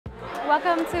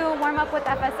Welcome to Warm Up with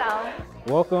FSL.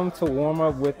 Welcome to Warm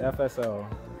Up with FSL.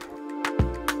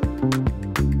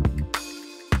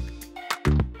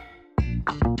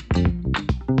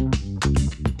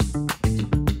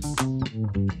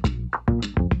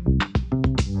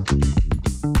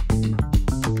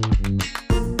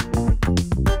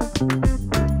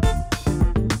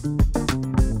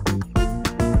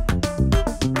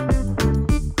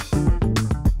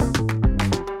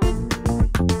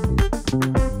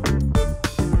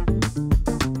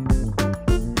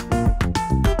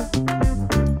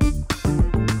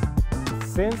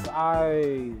 Since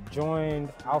I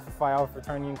joined Alpha Phi Alpha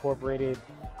Fraternity Incorporated,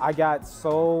 I got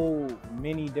so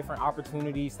many different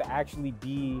opportunities to actually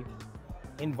be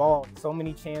involved, so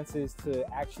many chances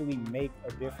to actually make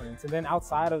a difference. And then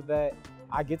outside of that,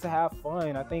 I get to have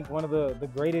fun. I think one of the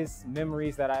greatest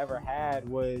memories that I ever had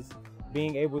was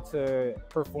being able to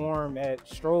perform at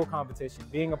stroll competition.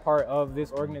 Being a part of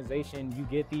this organization, you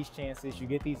get these chances, you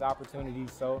get these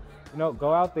opportunities. So,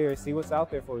 go out there, see what's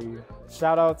out there for you.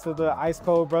 Shout out to the Ice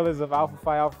Cold Brothers of Alpha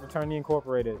Phi Alpha Fraternity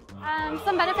Incorporated.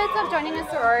 Some benefits of joining a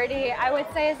sorority, I would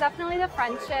say, is definitely the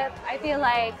friendship. I feel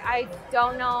like I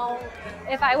don't know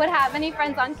if I would have any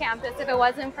friends on campus if it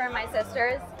wasn't for my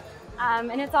sisters.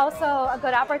 And it's also a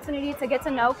good opportunity to get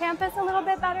to know campus a little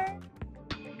bit better.